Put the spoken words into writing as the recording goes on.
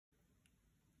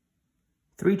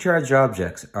Three charged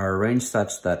objects are arranged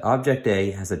such that object A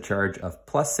has a charge of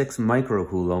 +6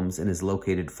 microcoulombs and is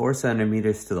located 4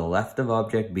 centimeters to the left of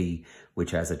object B, which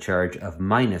has a charge of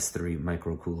 -3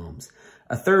 microcoulombs.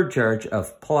 A third charge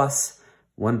of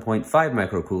 +1.5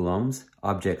 microcoulombs,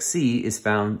 object C, is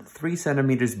found 3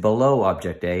 centimeters below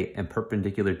object A and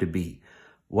perpendicular to B.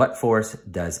 What force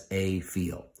does A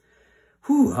feel?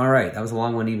 Whew, all right, that was a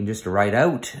long one even just to write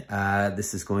out.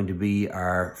 This is going to be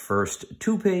our first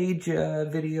 2-page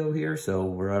video here, so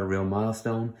we're at a real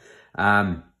milestone.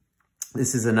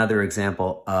 This is another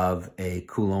example of a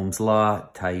Coulomb's law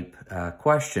type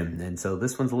question. And so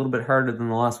this one's a little bit harder than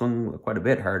the last one, quite a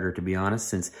bit harder to be honest,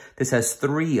 since this has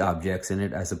 3 objects in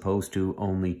it as opposed to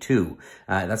only 2.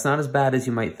 That's not as bad as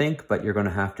you might think, but you're going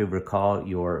to have to recall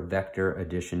your vector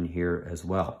addition here as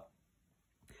well.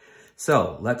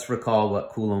 So let's recall what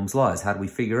Coulomb's law is. How do we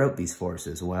figure out these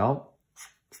forces? Well,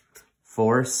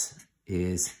 force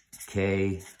is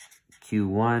K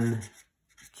Q1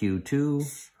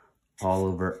 Q2 all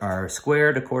over R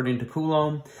squared according to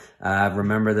Coulomb.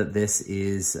 Remember that this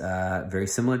is very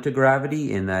similar to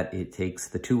gravity in that it takes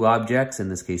the 2 objects, in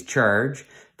this case charge,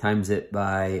 times it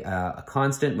by a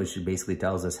constant, which basically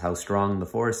tells us how strong the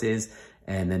force is,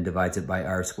 and then divides it by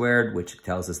R squared, which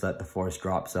tells us that the force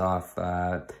drops off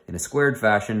in a squared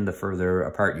fashion the further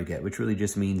apart you get, which really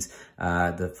just means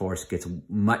the force gets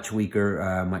much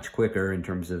weaker, much quicker in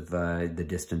terms of the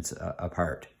distance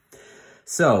apart.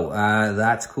 So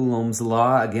that's Coulomb's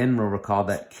law. Again, we'll recall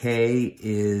that K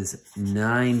is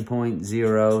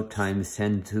 9.0 times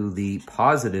 10 to the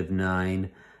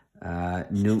 +9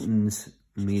 newtons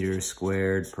meters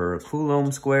squared per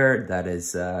Coulomb squared. That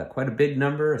is quite a big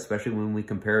number, especially when we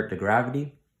compare it to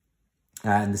gravity.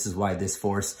 And this is why this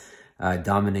force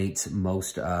dominates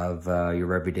most of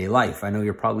your everyday life. I know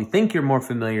you probably think you're more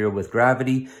familiar with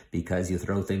gravity because you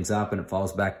throw things up and it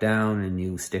falls back down and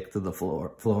you stick to the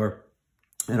floor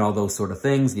and all those sort of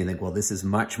things. And you think, well, this is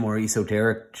much more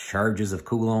esoteric, charges of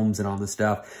coulombs and all this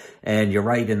stuff. And you're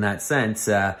right in that sense.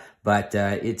 But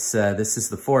this is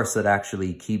the force that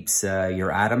actually keeps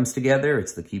your atoms together.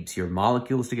 It's that keeps your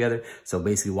molecules together. So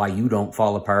basically why you don't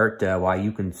fall apart, why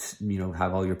you can,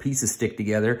 have all your pieces stick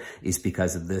together is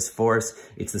because of this force.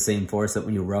 It's the same force that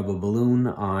when you rub a balloon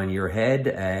on your head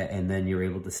and then you're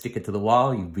able to stick it to the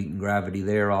wall, you've beaten gravity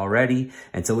there already.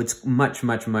 And so it's much,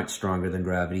 much, much stronger than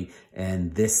gravity.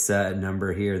 And this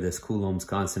number here, this Coulomb's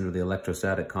constant or the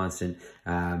electrostatic constant,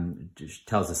 just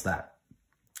tells us that.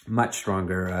 Much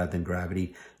stronger than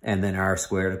gravity. And then R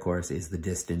squared, of course, is the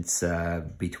distance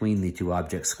between the 2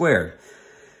 objects squared.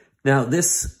 Now,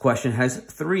 this question has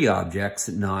 3 objects,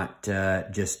 not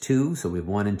just 2. So we have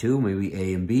 1 and 2, maybe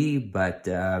A and B, but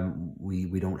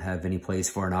we don't have any place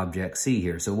for an object C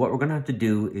here. So what we're going to have to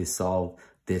do is solve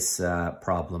this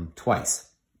problem twice.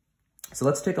 So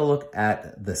let's take a look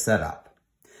at the setup.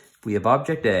 We have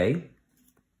object A,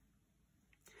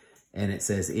 and it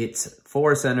says it's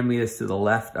 4 centimeters to the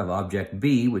left of object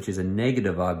B, which is a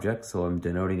negative object, so I'm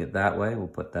denoting it that way. We'll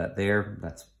put that there.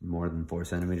 That's more than 4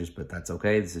 centimeters, but that's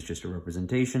okay. This is just a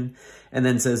representation. And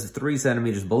then it says 3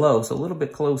 centimeters below, so a little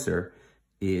bit closer,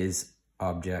 is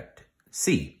object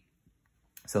C.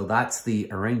 So that's the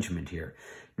arrangement here.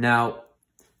 Now,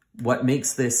 what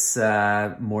makes this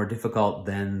more difficult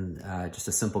than just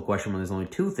a simple question when there's only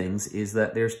 2 things is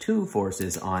that there's 2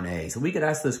 forces on A. So we could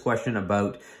ask this question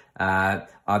about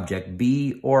object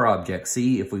B or object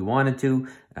C if we wanted to,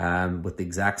 with the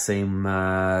exact same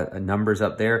numbers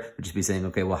up there. We'd just be saying,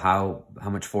 okay, well, how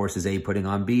much force is A putting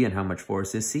on B and how much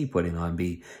force is C putting on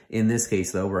B? In this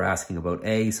case, though, we're asking about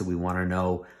A, so we want to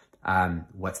know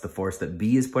what's the force that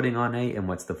B is putting on A and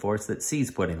what's the force that C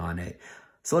is putting on A.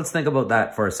 So let's think about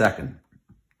that for a second.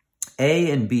 A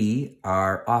and B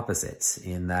are opposites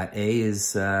in that A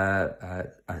is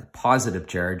a positive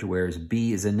charge, whereas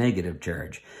B is a negative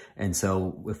charge. And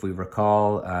so if we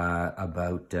recall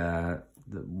about the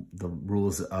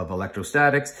rules of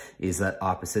electrostatics, is that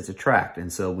opposites attract.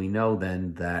 And so we know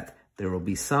then that there will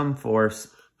be some force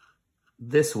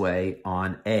this way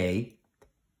on A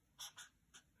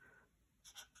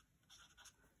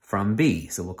from B.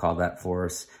 So we'll call that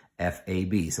force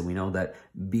FAB. So we know that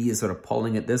B is sort of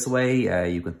pulling it this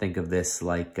way. You can think of this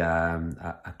like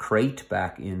a crate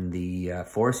back in the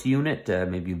force unit.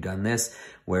 Maybe you've done this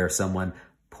where someone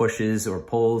pushes or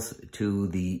pulls to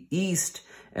the east,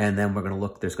 and then we're going to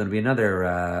look, there's going to be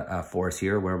another force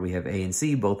here where we have A and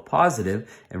C both positive,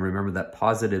 and remember that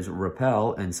positives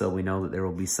repel, and so we know that there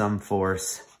will be some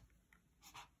force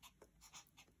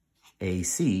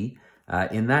AC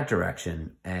in that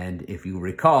direction. And if you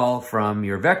recall from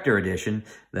your vector addition,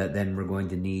 that then we're going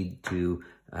to need to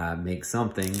make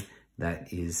something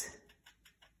that is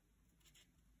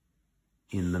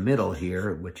in the middle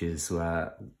here, which is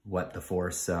what the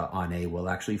force on A will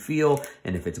actually feel.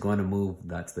 And if it's going to move,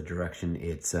 that's the direction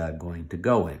it's going to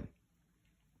go in.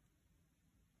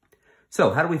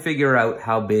 So how do we figure out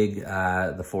how big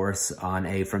the force on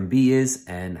A from B is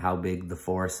and how big the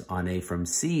force on A from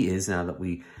C is now that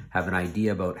we have an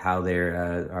idea about how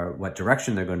they're, or what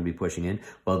direction they're going to be pushing in?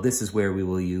 Well, this is where we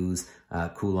will use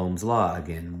Coulomb's law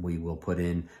again. We will put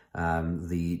in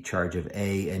the charge of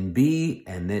A and B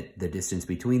and the distance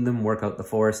between them, work out the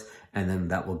force, and then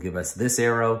that will give us this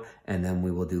arrow. And then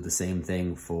we will do the same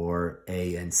thing for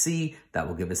A and C. That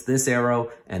will give us this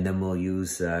arrow. And then we'll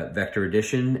use vector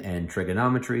addition and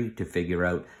trigonometry to figure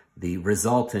out the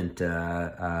resultant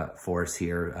force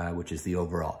here, which is the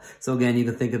overall. So again, you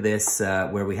can think of this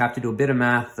where we have to do a bit of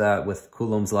math with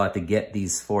Coulomb's law to get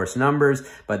these force numbers,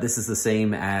 but this is the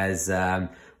same as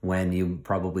when you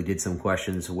probably did some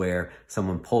questions where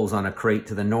someone pulls on a crate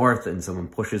to the north and someone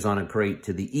pushes on a crate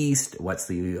to the east. What's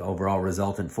the overall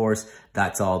resultant force?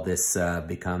 That's all this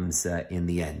becomes in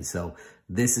the end. So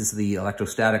this is the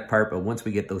electrostatic part, but once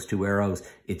we get those two arrows,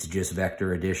 it's just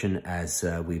vector addition, as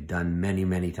we've done many,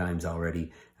 many times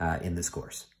already in this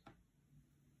course.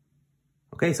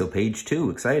 Okay, so page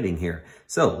 2, exciting here.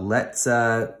 So let's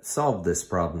solve this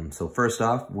problem. So first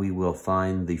off, we will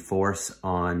find the force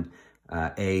on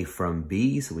A from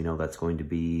B. So we know that's going to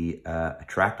be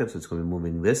attractive, so it's going to be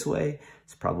moving this way.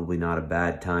 It's probably not a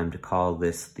bad time to call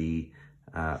this the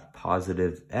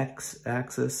positive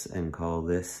x-axis and call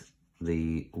this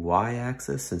the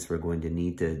y-axis, since we're going to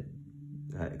need to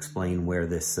explain where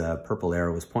this purple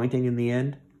arrow is pointing in the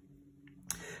end.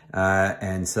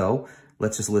 And so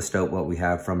let's just list out what we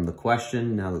have from the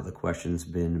question. Now that the question's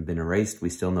been erased, we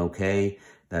still know K.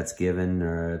 That's given,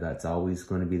 or that's always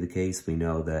going to be the case. We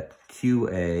know that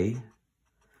QA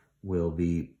will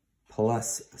be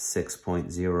plus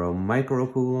 6.0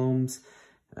 microcoulombs.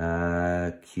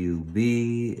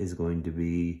 QB is going to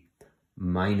be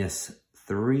minus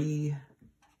 3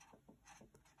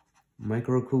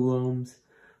 microcoulombs.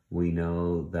 We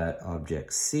know that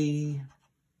object C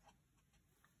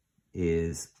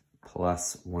is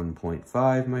plus 1.5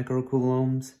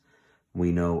 microcoulombs.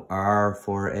 We know R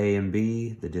for A and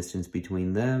B, the distance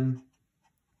between them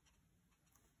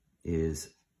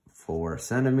is 4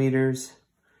 centimeters.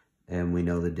 And we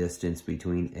know the distance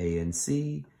between A and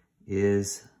C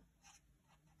is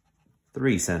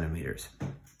 3 centimeters.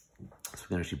 So we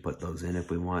can actually put those in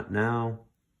if we want now.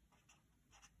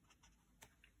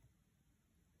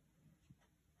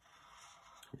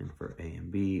 And for A and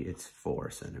B, it's 4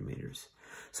 centimeters.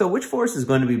 So which force is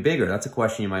going to be bigger? That's a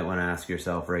question you might want to ask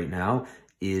yourself right now.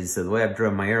 So the way I've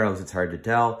drawn my arrows, it's hard to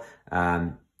tell.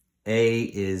 A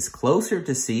is closer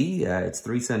to C. It's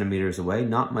 3 centimeters away,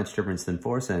 not much difference than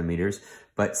 4 centimeters.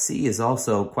 But C is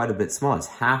also quite a bit small. It's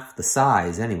half the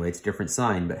size. Anyway, it's a different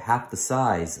sign, but half the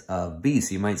size of B.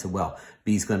 So you might say, well,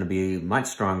 B is going to be much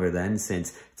stronger then,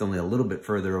 since it's only a little bit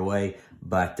further away,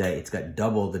 but it's got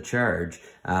double the charge.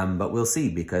 But we'll see,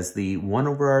 because the 1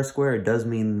 over R squared does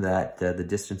mean that the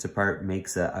distance apart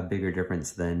makes a bigger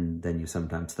difference than you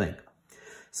sometimes think.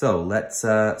 So let's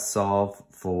solve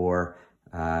for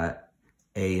A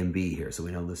and B here. So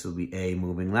we know this will be A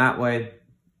moving that way.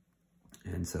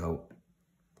 And so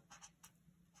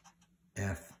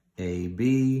FAB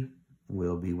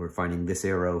will be, we're finding this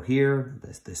arrow here,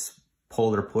 this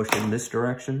polar push in this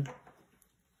direction.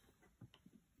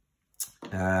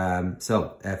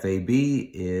 So FAB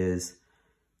is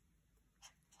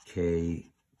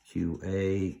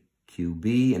KQA,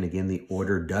 QB, and again, the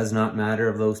order does not matter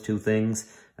of those two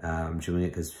things. I'm doing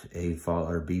it because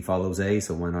B follows A,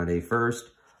 so why not A first?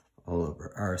 All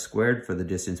over R squared for the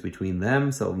distance between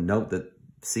them. So note that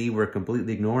C we're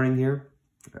completely ignoring here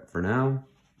for now.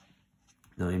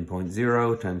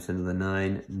 9.0 times 10 to the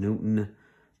 9 Newton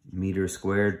meter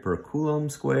squared per Coulomb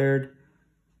squared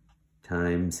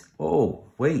times,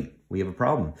 oh, wait, we have a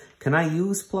problem. Can I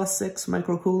use plus 6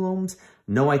 microcoulombs?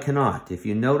 No, I cannot. If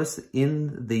you notice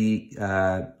in the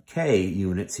K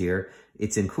units here,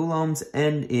 it's in coulombs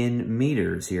and in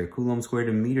meters here, Coulomb squared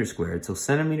and meter squared. So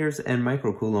centimeters and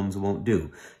microcoulombs won't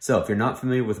do. So if you're not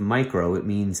familiar with micro, it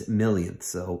means millionth.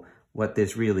 So what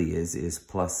this really is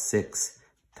plus 6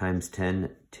 times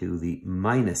 10 to the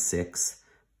minus 6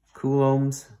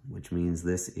 coulombs, which means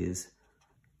this is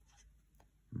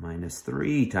minus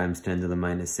 3 times 10 to the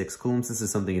minus 6 coulombs. This is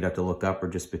something you'd have to look up or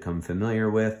just become familiar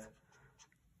with.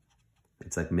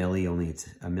 It's like milli, only it's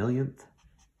a millionth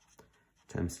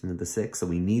times 10 to the 6. So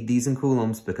we need these in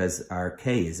coulombs because our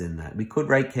K is in that. We could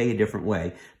write K a different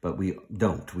way, but we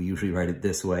don't. We usually write it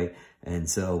this way. And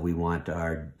so we want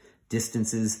our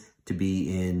distances to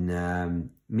be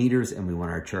in meters, and we want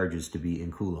our charges to be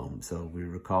in Coulomb. So we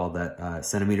recall that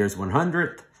centimeters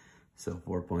 100th, so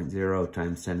 4.0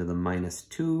 times 10 to the minus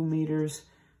 2 meters,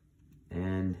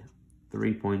 and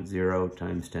 3.0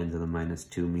 times 10 to the minus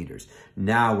 2 meters.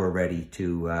 Now we're ready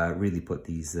to really put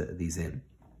these in.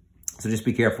 So just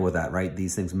be careful with that, right?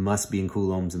 These things must be in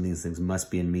coulombs and these things must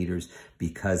be in meters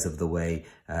because of the way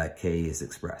K is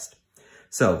expressed.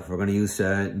 So if we're going to use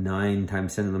 9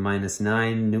 times 10 to the minus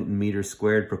 9 Newton meters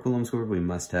squared per Coulomb squared, we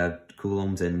must have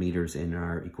coulombs and meters in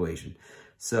our equation.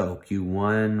 So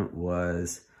Q1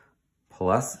 was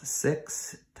plus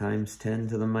 6 times 10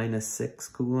 to the minus 6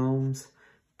 coulombs,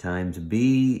 times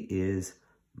B is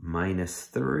minus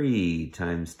 3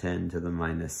 times 10 to the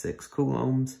minus 6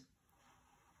 coulombs,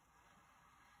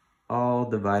 all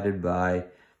divided by,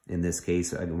 in this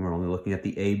case, we're only looking at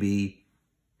the AB,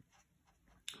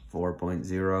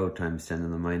 4.0 times 10 to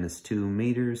the minus 2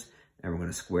 meters, and we're going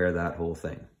to square that whole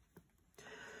thing.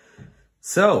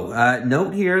 So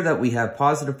note here that we have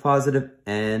positive,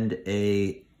 and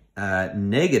a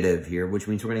negative here, which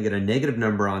means we're going to get a negative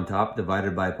number on top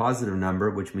divided by a positive number,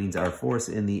 which means our force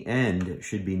in the end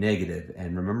should be negative.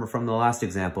 And remember from the last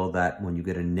example that when you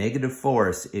get a negative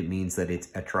force, it means that it's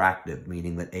attractive,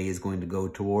 meaning that A is going to go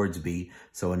towards B.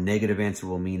 So a negative answer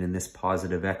will mean in this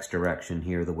positive X direction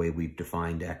here, the way we've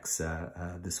defined X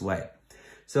this way.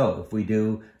 So if we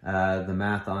do the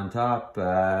math on top,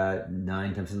 9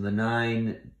 times 10 to the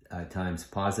 9 times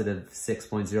positive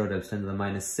 6.0 times 10 to the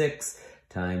minus 6,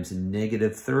 times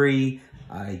negative 3,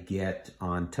 I get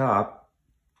on top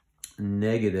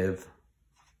negative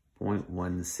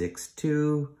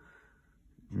 0.162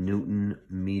 Newton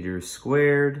meters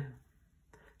squared.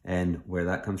 And where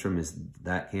that comes from is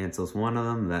that cancels one of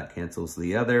them, that cancels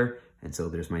the other. And so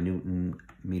there's my Newton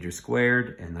meters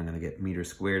squared, and I'm going to get meters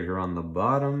squared here on the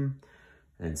bottom.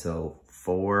 And so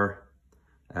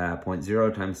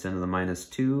 4.0 times 10 to the minus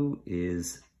 2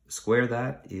 is, square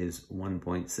that is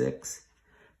 1.6.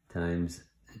 times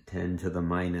 10 to the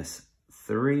minus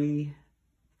 3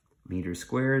 meters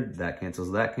squared. That cancels,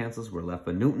 We're left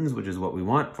with newtons, which is what we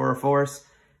want for a force.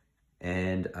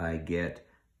 And I get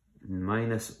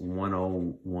minus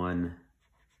 101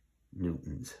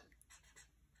 newtons.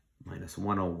 Minus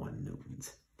 101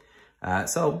 newtons.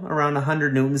 So around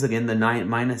 100 newtons. Again, the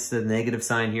minus the negative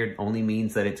sign here only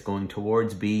means that it's going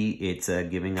towards B. It's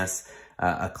giving us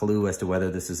a clue as to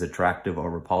whether this is attractive or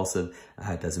repulsive.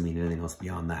 It doesn't mean anything else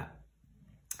beyond that.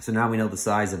 So now we know the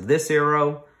size of this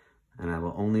arrow, and I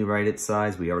will only write its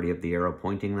size. We already have the arrow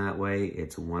pointing that way.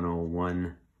 It's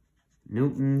 101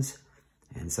 newtons.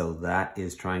 And so that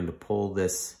is trying to pull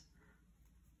this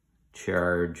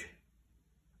charge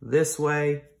this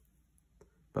way,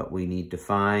 but we need to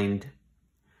find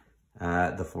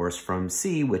the force from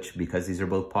C, which, because these are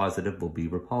both positive, will be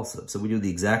repulsive. So we do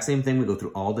the exact same thing. We go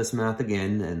through all this math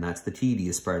again, and that's the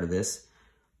tedious part of this.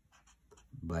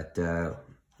 But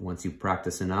once you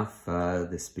practice enough,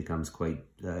 this becomes quite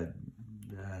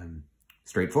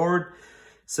straightforward.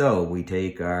 So we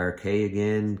take our K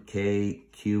again,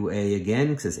 KQA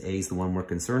again, because A is the one we're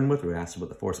concerned with. We're asked about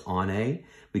the force on A.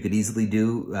 We could easily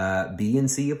do B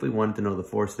and C if we wanted to know the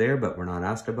force there, but we're not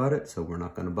asked about it, so we're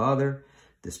not going to bother.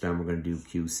 This time we're going to do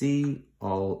QC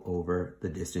all over the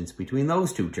distance between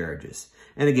those two charges.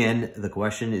 And again, the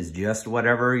question is just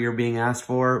whatever you're being asked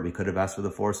for. We could have asked for the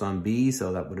force on B,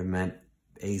 so that would have meant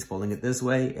A is pulling it this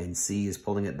way and C is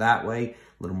pulling it that way. A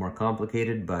little more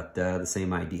complicated, but the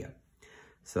same idea.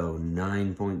 So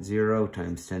 9.0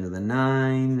 times 10 to the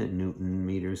 9 Newton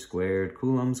meters squared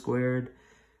Coulomb squared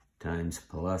times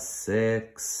plus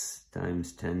 6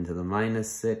 times 10 to the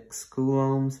minus 6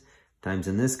 coulombs times,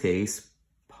 in this case,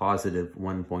 positive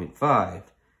 1.5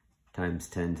 times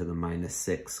 10 to the minus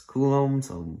 6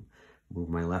 coulombs. I'll move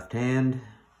my left hand.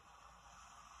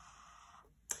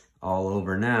 All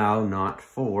over now, not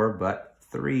 4, but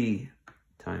 3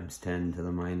 times 10 to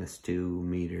the minus 2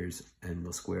 meters, and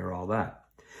we'll square all that.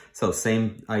 So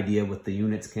same idea with the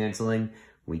units canceling.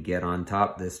 We get on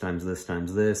top, this times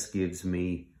this gives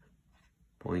me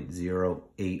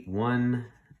 0.081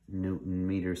 Newton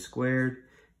meters squared,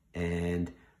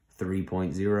 and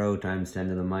 3.0 times 10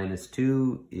 to the minus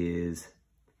 2 is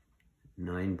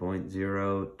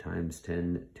 9.0 times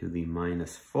 10 to the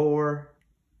minus 4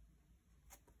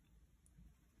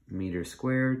 meters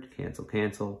squared,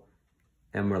 cancel.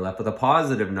 And we're left with a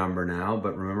positive number now,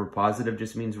 but remember, positive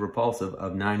just means repulsive,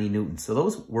 of 90 newtons. So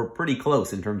those were pretty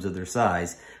close in terms of their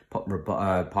size.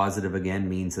 Positive, again,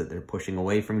 means that they're pushing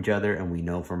away from each other, and we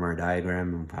know from our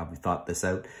diagram, and how we thought this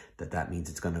out, that that means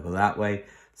it's going to go that way.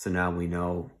 So now we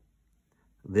know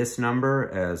this number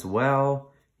as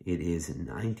well It is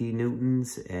 90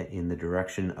 newtons in the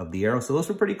direction of the arrow. So those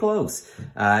were pretty close.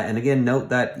 And again, note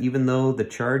that even though the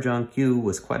charge on Q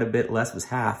was quite a bit less, was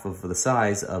half of the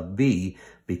size of B,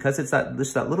 because it's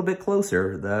just that little bit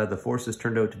closer, the forces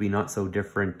turned out to be not so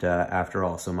different after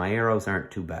all. So my arrows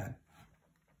aren't too bad.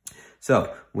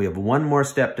 So we have one more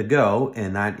step to go,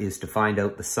 and that is to find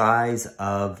out the size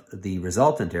of the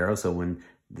resultant arrow. So when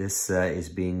this is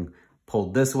being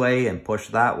pulled this way and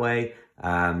pushed that way,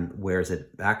 where is it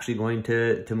actually going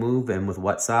to move and with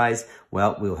what size?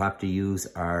 Well, we'll have to use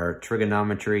our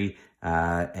trigonometry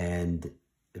and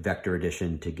vector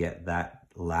addition to get that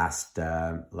last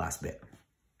bit.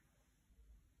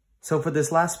 So for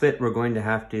this last bit, we're going to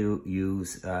have to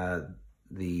use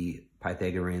the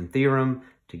Pythagorean Theorem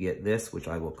to get this, which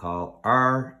I will call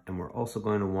R, and we're also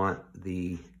going to want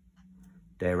the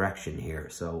direction here.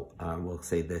 So we'll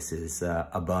say this is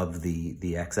above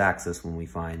the x-axis when we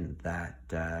find that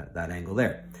angle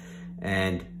there.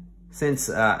 And since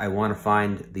I want to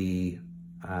find the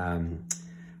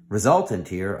resultant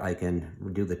here, I can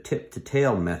do the tip to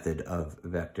tail method of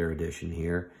vector addition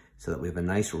here, so that we have a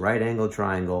nice right angle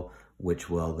triangle, which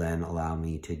will then allow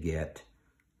me to get,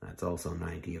 that's also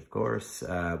 90 of course,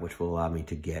 which will allow me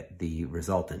to get the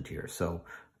resultant here. So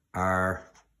R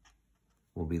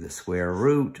will be the square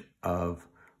root of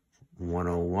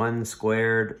 101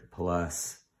 squared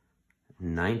plus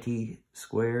 90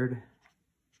 squared.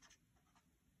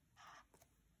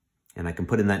 And I can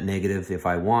put in that negative if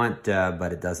I want,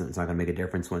 but it's not going to make a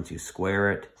difference once you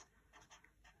square it.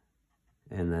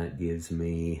 And that gives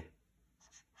me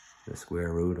the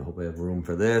square root, I hope I have room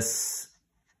for this,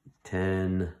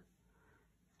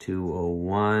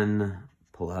 10,201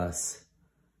 plus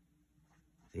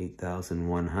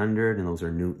 8,100, and those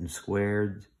are newtons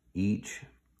squared each.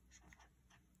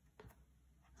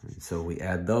 And so we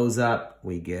add those up,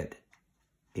 we get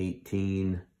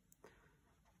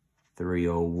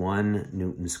 18,301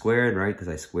 newtons squared, right? Because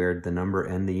I squared the number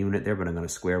and the unit there, but I'm going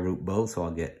to square root both, so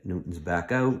I'll get newtons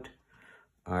back out.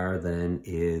 R then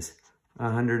is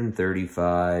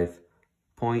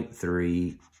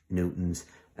 135.3 newtons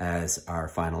as our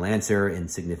final answer. In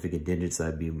significant digits,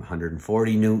 that'd be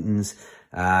 140 newtons.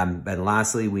 And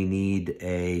lastly, we need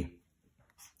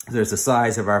there's the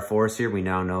size of our force here. We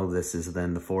now know this is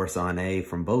then the force on A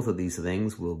from both of these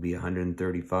things will be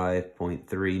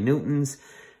 135.3 newtons.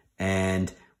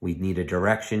 And we need a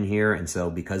direction here. And so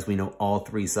because we know all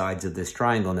three sides of this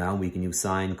triangle now, we can use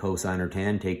sine, cosine, or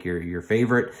tan, take your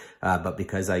favorite. But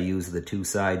because I use the two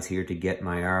sides here to get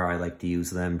my R, I like to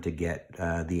use them to get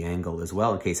the angle as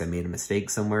well, in case I made a mistake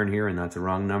somewhere in here and that's a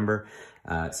wrong number.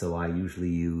 So I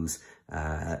usually use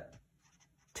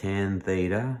tan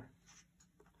theta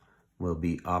will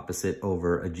be opposite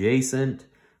over adjacent.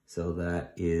 So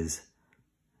that is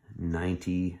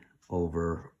 90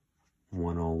 over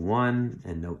 101,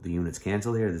 and note the units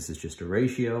cancel here. This is just a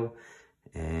ratio,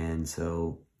 and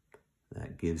so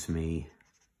that gives me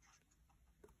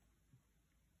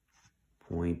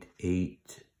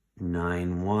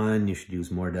 0.891. You should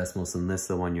use more decimals than this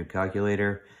though on your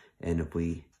calculator. And if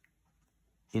we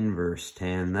inverse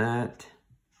tan that,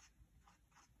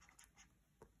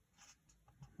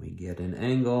 we get an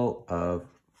angle of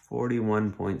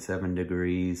 41.7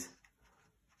 degrees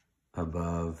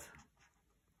above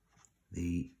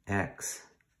the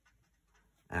x-axis.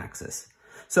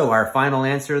 So our final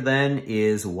answer then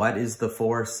is, what is the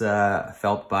force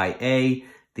felt by A?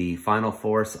 The final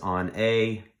force on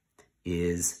A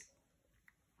is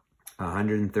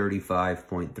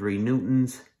 135.3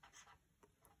 newtons,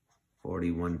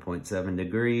 41.7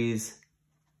 degrees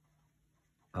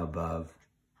above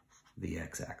the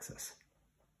x-axis.